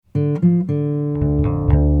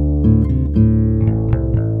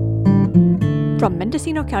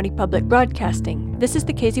Mendocino County Public Broadcasting. This is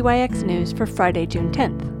the KZYX News for Friday, June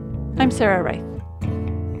 10th. I'm Sarah Reith.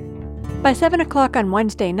 By 7 o'clock on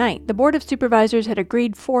Wednesday night, the Board of Supervisors had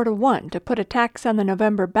agreed 4-1 to put a tax on the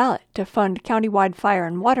November ballot to fund countywide fire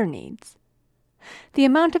and water needs. The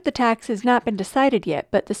amount of the tax has not been decided yet,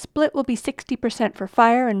 but the split will be 60% for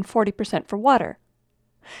fire and 40% for water.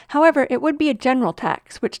 However, it would be a general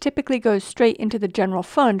tax, which typically goes straight into the general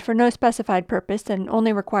fund for no specified purpose and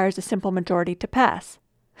only requires a simple majority to pass.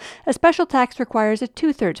 A special tax requires a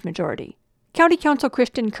 2/3 majority. County Counsel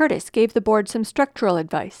Christian Curtis gave the board some structural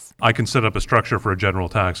advice. I can set up a structure for a general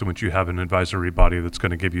tax in which you have an advisory body that's going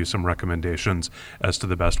to give you some recommendations as to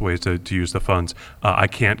the best ways to use the funds. I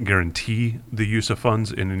can't guarantee the use of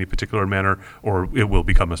funds in any particular manner, or it will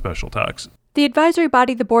become a special tax. The advisory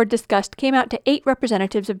body the board discussed came out to 8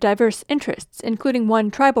 representatives of diverse interests, including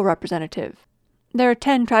 1 tribal representative. There are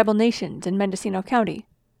 10 tribal nations in Mendocino County.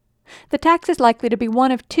 The tax is likely to be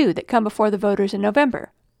one of 2 that come before the voters in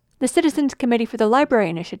November. The Citizens Committee for the Library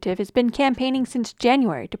Initiative has been campaigning since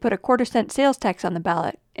January to put a 1/4-cent sales tax on the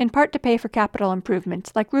ballot, in part to pay for capital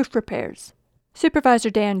improvements like roof repairs. Supervisor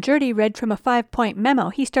Dan Jurdy read from a 5-point memo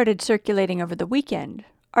he started circulating over the weekend,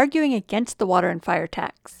 arguing against the water and fire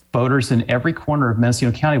tax. Voters in every corner of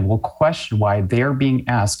Mendocino County will question why they are being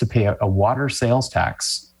asked to pay a water sales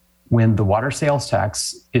tax when the water sales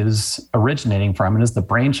tax is originating from and is the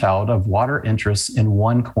brainchild of water interests in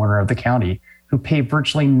one corner of the county, who pay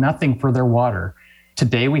virtually nothing for their water.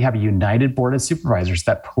 Today, we have a united board of supervisors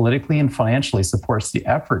that politically and financially supports the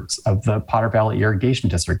efforts of the Potter Valley Irrigation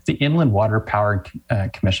District, the Inland Water Power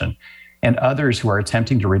Commission, and others who are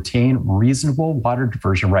attempting to retain reasonable water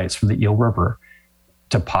diversion rights from the Eel River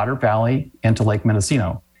to Potter Valley and to Lake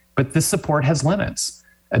Mendocino. But this support has limits.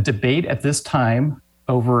 A debate at this time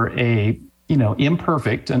over a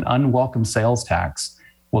imperfect and unwelcome sales tax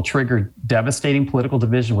will trigger devastating political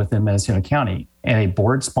division within Mendocino County, and a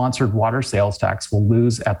board-sponsored water sales tax will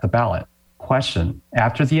lose at the ballot. Question: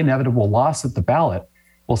 after the inevitable loss at the ballot,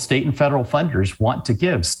 will state and federal funders want to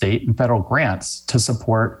give state and federal grants to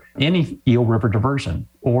support any Eel River diversion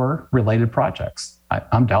or related projects?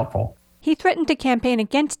 I'm doubtful. He threatened to campaign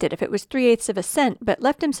against it if it was 3/8 of a cent, but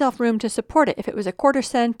left himself room to support it if it was a 1/4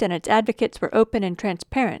 cent and its advocates were open and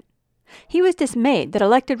transparent. He was dismayed that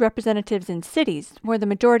elected representatives in cities, where the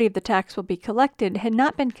majority of the tax will be collected, had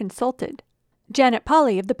not been consulted. Janet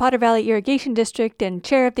Polly of the Potter Valley Irrigation District and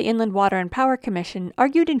chair of the Inland Water and Power Commission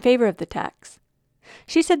argued in favor of the tax.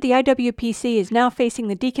 She said the IWPC is now facing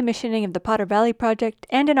the decommissioning of the Potter Valley project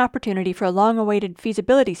and an opportunity for a long-awaited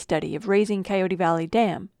feasibility study of raising Coyote Valley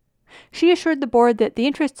Dam. She assured the board that the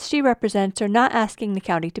interests she represents are not asking the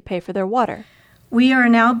county to pay for their water. We are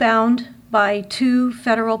now bound by 2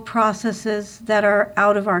 federal processes that are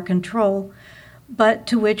out of our control, but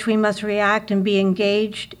to which we must react and be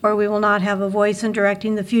engaged, or we will not have a voice in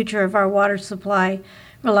directing the future of our water supply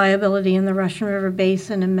reliability in the Russian River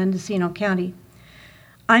Basin and Mendocino County.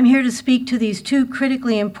 I'm here to speak to these 2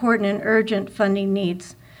 critically important and urgent funding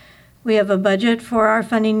needs. We have a budget for our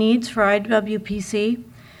funding needs for IWPC.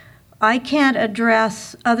 I can't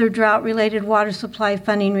address other drought-related water supply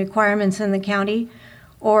funding requirements in the county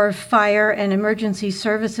or fire and emergency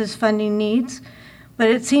services funding needs, but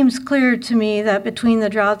it seems clear to me that between the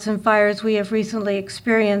droughts and fires we have recently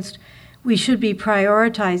experienced, we should be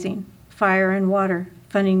prioritizing fire and water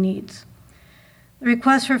funding needs. The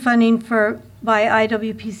request for funding by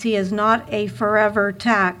IWPC is not a forever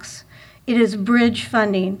tax. It is bridge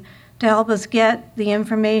funding to help us get the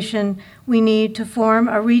information we need to form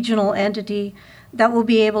a regional entity that will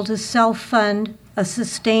be able to self-fund a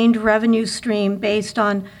sustained revenue stream based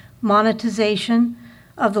on monetization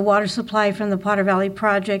of the water supply from the Potter Valley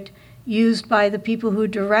project used by the people who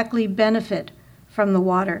directly benefit from the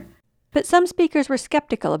water. But some speakers were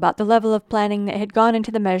skeptical about the level of planning that had gone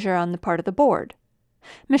into the measure on the part of the board.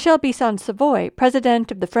 Michelle Bisson-Savoy,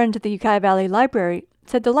 president of the Friends of the Ukiah Valley Library,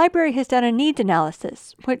 said the library has done a needs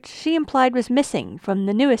analysis, which she implied was missing from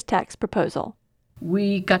the newest tax proposal.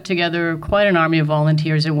 We got together quite an army of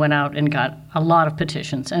volunteers and went out and got a lot of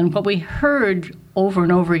petitions. And what we heard over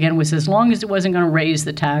and over again was as long as it wasn't going to raise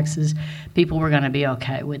the taxes, people were going to be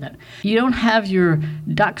okay with it. You don't have your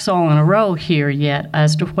ducks all in a row here yet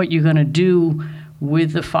as to what you're going to do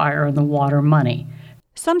with the fire and the water money.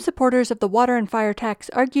 Some supporters of the water and fire tax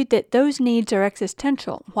argued that those needs are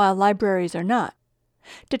existential, while libraries are not.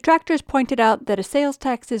 Detractors pointed out that a sales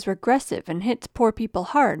tax is regressive and hits poor people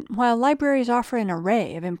hard, while libraries offer an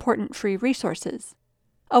array of important free resources.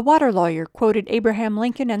 A water lawyer quoted Abraham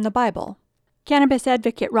Lincoln and the Bible. Cannabis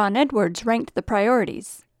advocate Ron Edwards ranked the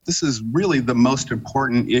priorities: This is really the most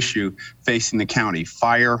important issue facing the county,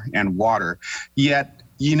 fire and water. Yet,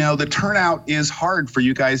 the turnout is hard for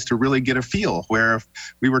you guys to really get a feel. Where if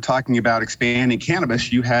we were talking about expanding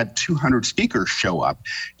cannabis, you had 200 speakers show up.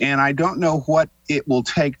 And I don't know what it will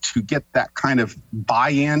take to get that kind of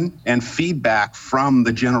buy-in and feedback from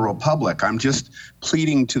the general public. I'm just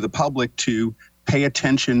pleading to the public to pay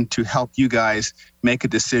attention to help you guys make a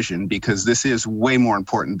decision, because this is way more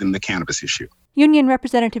important than the cannabis issue. Union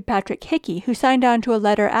Representative Patrick Hickey, who signed on to a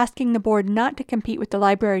letter asking the board not to compete with the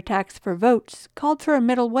library tax for votes, called for a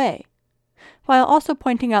middle way, while also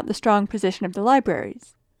pointing out the strong position of the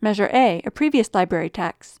libraries. Measure A, a previous library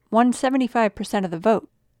tax, won 75% of the vote.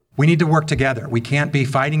 We need to work together. We can't be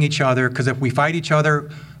fighting each other, because if we fight each other,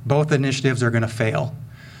 both initiatives are going to fail.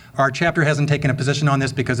 Our chapter hasn't taken a position on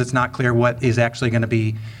this because it's not clear what is actually going to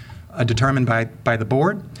be determined by the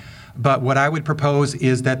board. But what I would propose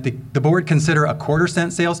is that the board consider a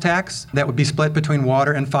 1/4-cent sales tax that would be split between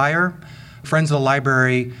water and fire. Friends of the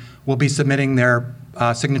Library will be submitting their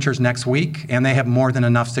signatures next week, and they have more than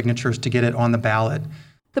enough signatures to get it on the ballot.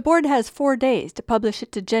 The board has 4 days to publish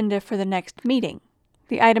its agenda for the next meeting.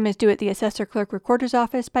 The item is due at the Assessor Clerk Recorder's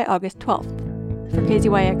Office by August 12th. For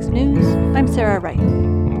KZYX News, I'm Sarah Wright.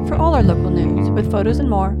 For all our local news, with photos and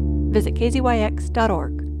more, visit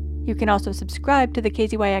kzyx.org. You can also subscribe to the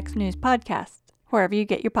KZYX News podcast, wherever you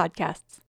get your podcasts.